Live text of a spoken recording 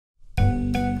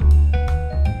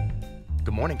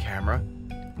Good morning, camera.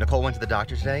 Nicole went to the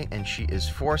doctor today, and she is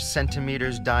 4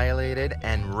 centimeters dilated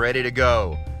and ready to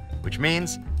go, which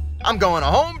means I'm going to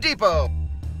Home Depot.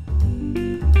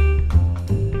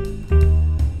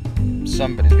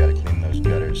 Somebody's got to clean those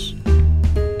gutters.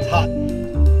 It's hot.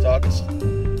 It's August.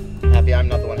 Happy I'm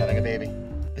not the one having a baby.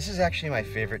 This is actually my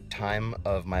favorite time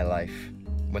of my life,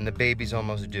 when the baby's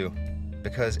almost due,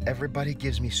 because everybody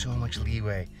gives me so much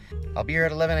leeway. I'll be here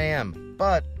at 11 a.m.,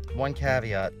 but one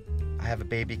caveat, I have a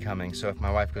baby coming, so if my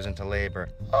wife goes into labor,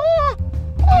 that's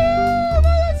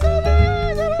so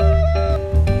nice.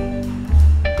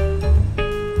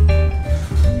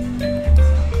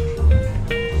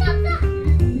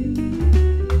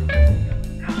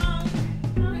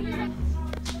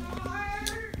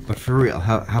 But for real,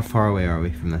 how far away are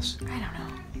we from this?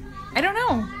 I don't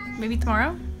know. Maybe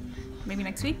tomorrow? Maybe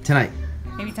next week? Tonight.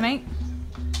 Maybe tonight?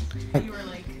 You were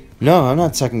like... No, I'm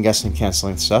not second guessing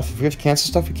canceling stuff. If we have to cancel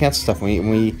stuff, we cancel stuff.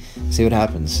 We see what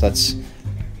happens. That's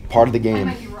part of the game.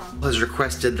 I might be wrong. Has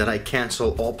requested that I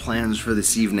cancel all plans for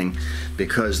this evening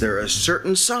because there are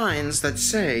certain signs that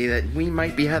say that we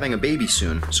might be having a baby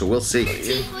soon. So we'll see.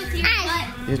 You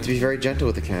have to be very gentle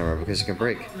with the camera because it can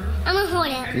break. I'm gonna hold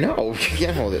it. No, you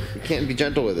can't hold it. You can't be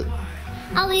gentle with it.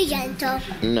 I'll be gentle.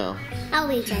 No. I'll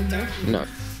be gentle. No.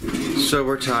 So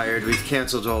we're tired. We've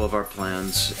canceled all of our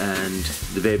plans, and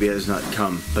the baby has not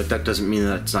come. But that doesn't mean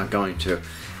that it's not going to.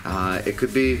 It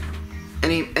could be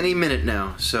any minute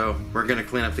now. So we're gonna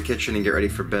clean up the kitchen and get ready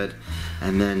for bed,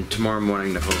 and then tomorrow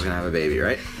morning Nicole's gonna have a baby,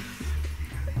 right?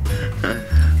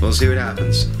 We'll see what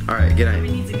happens. All right. Good night. Mama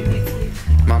needs a good night's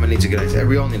sleep. Mama needs a good night's sleep.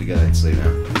 We all need a good night's sleep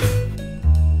now.